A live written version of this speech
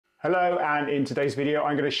Hello, and in today's video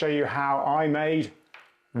I'm going to show you how I made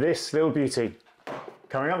this little beauty.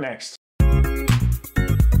 Coming up next.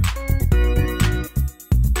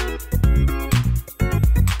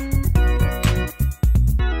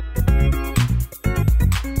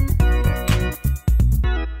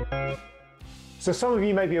 So some of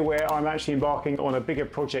you may be aware I'm actually embarking on a bigger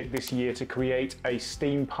project this year to create a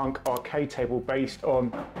steampunk arcade table based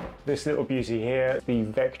on this little beauty here, the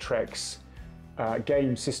Vectrex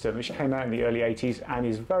game system, which came out in the early 80s and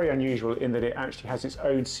is very unusual in that it actually has its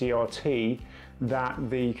own CRT that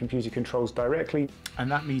the computer controls directly. And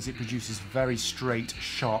that means it produces very straight,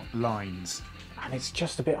 sharp lines. And it's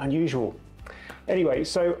just a bit unusual. Anyway,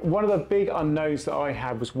 so one of the big unknowns that I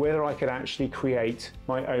had was whether I could actually create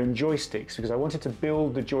my own joysticks, because I wanted to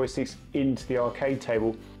build the joysticks into the arcade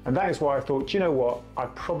table. And that is why I thought, you know what, I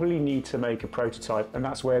probably need to make a prototype, and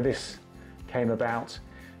that's where this came about.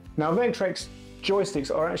 Now, Vectrex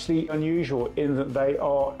joysticks are actually unusual in that they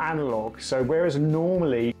are analog. So whereas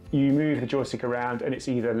normally you move the joystick around and it's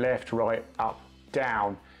either left, right, up,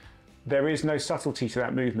 down, there is no subtlety to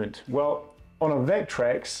that movement. Well, on a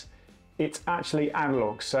Vectrex, it's actually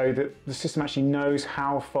analog, so that the system actually knows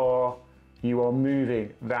how far you are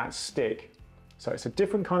moving that stick. So it's a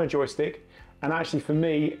different kind of joystick, and actually for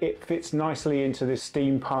me it fits nicely into this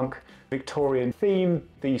steampunk Victorian theme.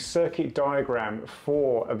 The circuit diagram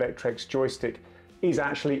for a Vectrex joystick is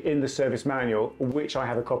actually in the service manual, which I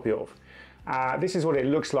have a copy of. This is what it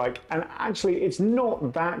looks like, and actually it's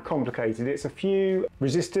not that complicated. It's a few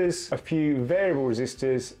resistors, a few variable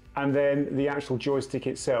resistors, and then the actual joystick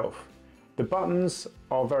itself. The buttons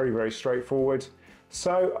are very, very straightforward.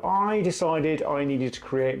 So I decided I needed to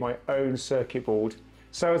create my own circuit board.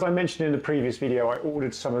 So as I mentioned in the previous video, I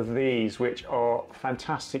ordered some of these, which are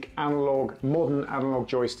fantastic analog, modern analog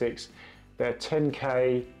joysticks. They're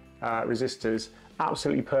 10K resistors,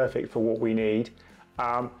 absolutely perfect for what we need.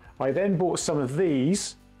 I then bought some of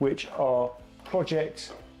these, which are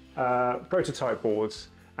project prototype boards.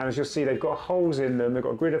 And as you'll see, they've got holes in them, they've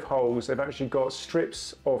got a grid of holes, they've actually got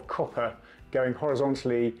strips of copper going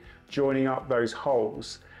horizontally, joining up those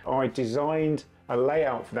holes. I designed a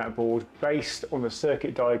layout for that board based on the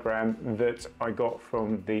circuit diagram that I got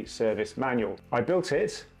from the service manual. I built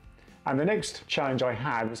it, and the next challenge I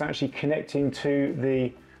had was actually connecting to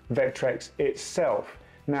the Vectrex itself.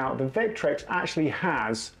 Now, the Vectrex actually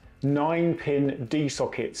has 9-pin D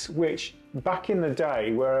sockets, which back in the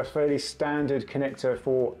day were a fairly standard connector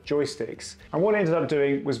for joysticks. And what I ended up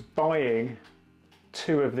doing was buying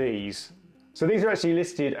 2 of these. So these are actually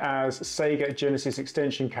listed as Sega Genesis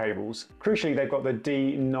extension cables. Crucially, they've got the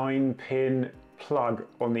D 9-pin plug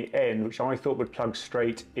on the end, which I thought would plug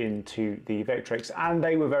straight into the Vectrex, and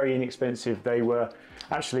they were very inexpensive. They were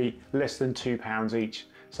actually less than £2 each.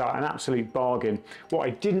 So an absolute bargain. What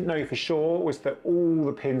I didn't know for sure was that all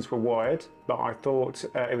the pins were wired, but I thought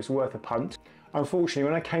it was worth a punt. Unfortunately,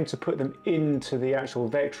 when I came to put them into the actual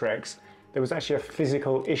Vectrex, there was actually a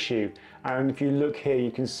physical issue. And if you look here, you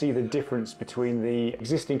can see the difference between the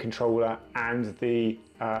existing controller and the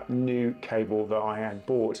new cable that I had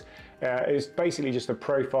bought. It was basically just a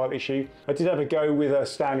profile issue. I did have a go with a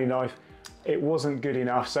Stanley knife. It wasn't good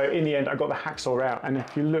enough. So in the end, I got the hacksaw out. And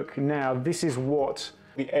if you look now, this is what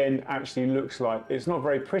the end actually looks like. It's not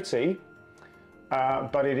very pretty,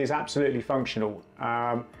 but it is absolutely functional.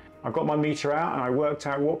 I got my meter out and I worked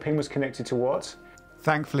out what pin was connected to what.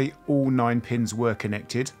 Thankfully, all 9 pins were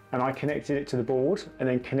connected, and I connected it to the board and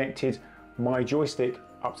then connected my joystick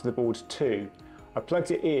up to the board too. I plugged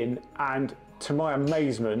it in, and to my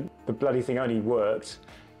amazement, the bloody thing only worked.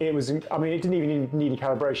 It was, I mean, it didn't even need a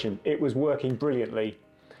calibration. It was working brilliantly.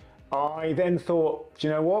 I then thought, do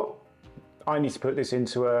you know what? I need to put this in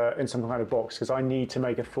some kind of box, because I need to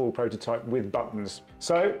make a full prototype with buttons.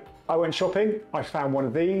 So I went shopping. I found one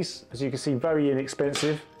of these, as you can see, very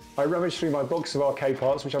inexpensive. I rummaged through my box of arcade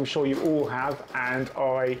parts, which I'm sure you all have, and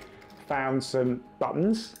I found some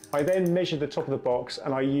buttons. I then measured the top of the box,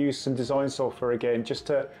 and I used some design software again just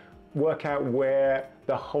to work out where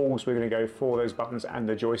the holes were going to go for those buttons and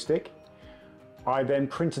the joystick. I then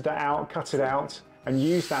printed that out, cut it out, and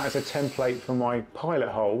used that as a template for my pilot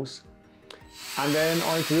holes. And then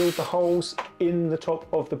I drilled the holes in the top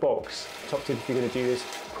of the box. Top tip if you're going to do this,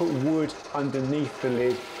 put wood underneath the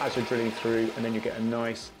lid as you're drilling through, and then you get a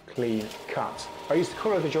nice clean cut. I used the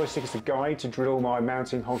collar of the joystick as a guide to drill my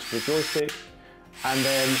mounting holes for the joystick, and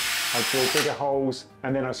then I drilled bigger holes,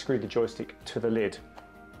 and then I screwed the joystick to the lid.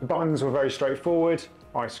 The buttons were very straightforward.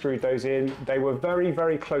 I screwed those in. They were very,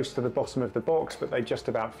 very close to the bottom of the box, but they just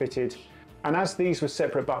about fitted. And as these were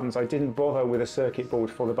separate buttons, I didn't bother with a circuit board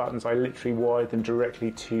for the buttons. I literally wired them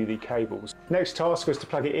directly to the cables. Next task was to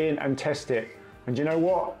plug it in and test it. And you know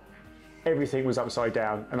what? Everything was upside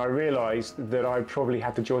down, and I realized that I probably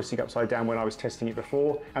had the joystick upside down when I was testing it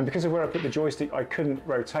before, and because of where I put the joystick I couldn't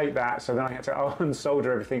rotate that, so then I had to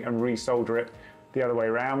unsolder everything and resolder it the other way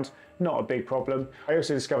around. Not a big problem. I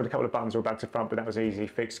also discovered a couple of buttons were back to front, but that was easily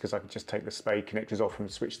fixed because I could just take the spade connectors off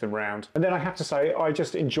and switch them around. And then I have to say, I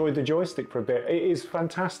just enjoyed the joystick for a bit. It is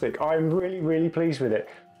fantastic. I'm really pleased with it.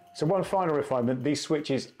 So one final refinement, these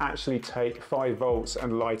switches actually take 5 volts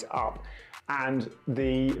and light up. And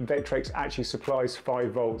the Vectrex actually supplies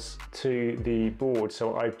 5 volts to the board.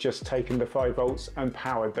 So I've just taken the 5 volts and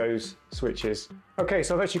powered those switches. Okay,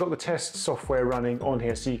 so I've actually got the test software running on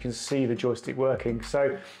here so you can see the joystick working.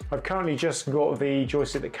 So I've currently just got the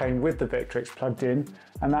joystick that came with the Vectrex plugged in,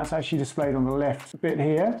 and that's actually displayed on the left bit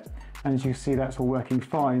here. And as you can see, that's all working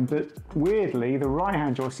fine. But weirdly, the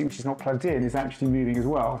right-hand joystick, which is not plugged in, is actually moving as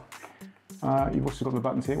well. You've also got the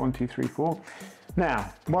buttons here, 1, 2, 3, 4.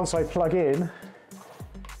 Now, once I plug in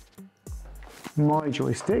my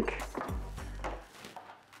joystick,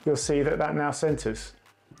 you'll see that that now centers.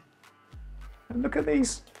 And look at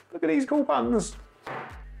these cool buttons.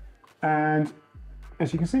 And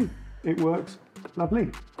as you can see, it works lovely.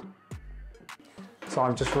 So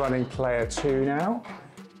I'm just running player 2 now.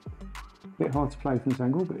 A bit hard to play from this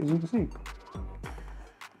angle, but as you can see.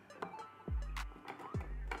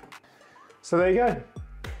 So there you go.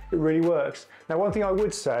 It really works. Now, one thing I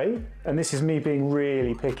would say, and this is me being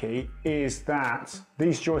really picky, is that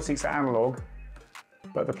these joysticks are analog,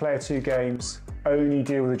 but the Player 2 games only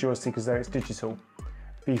deal with the joystick as though it's digital.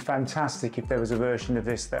 It'd be fantastic if there was a version of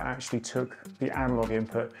this that actually took the analog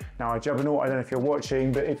input. Now, Juggernaut, I don't know if you're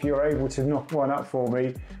watching, but if you're able to knock one up for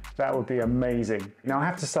me, that would be amazing. Now, I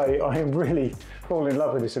have to say, I am really falling in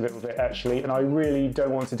love with this a little bit, actually, and I really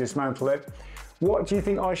don't want to dismantle it. What do you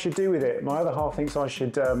think I should do with it? My other half thinks I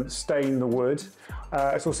should stain the wood.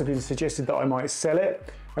 It's also been suggested that I might sell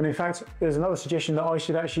it. And in fact, there's another suggestion that I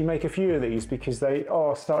should actually make a few of these because they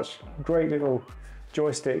are such great little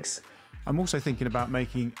joysticks. I'm also thinking about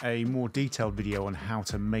making a more detailed video on how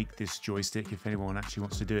to make this joystick if anyone actually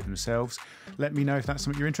wants to do it themselves. Let me know if that's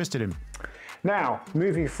something you're interested in. Now,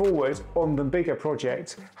 moving forward on the bigger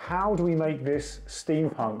project, how do we make this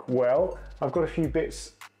steampunk? Well, I've got a few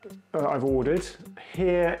bits I've ordered.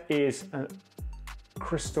 Here is a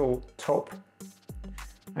crystal top,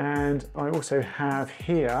 and I also have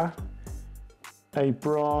here a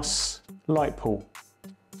brass light pull.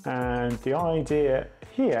 And the idea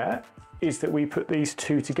here is that we put these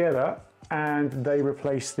two together and they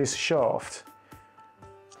replace this shaft.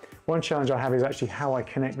 One challenge I have is actually how I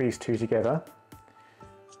connect these two together.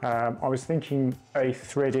 I was thinking a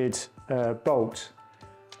threaded bolt,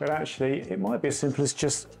 but actually it might be as simple as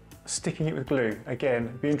just sticking it with glue. Again,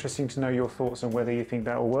 it'd be interesting to know your thoughts on whether you think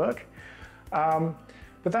that will work.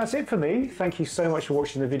 But that's it for me. Thank you so much for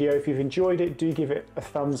watching the video. If you've enjoyed it, do give it a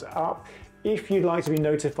thumbs up. If you'd like to be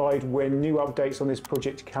notified when new updates on this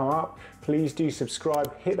project come up, please do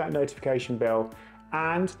subscribe, hit that notification bell.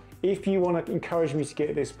 And if you want to encourage me to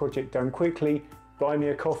get this project done quickly, buy me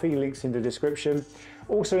a coffee, links in the description.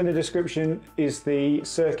 Also in the description is the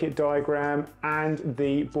circuit diagram and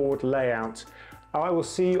the board layout. I will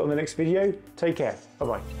see you on the next video. Take care.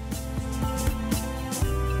 Bye-bye.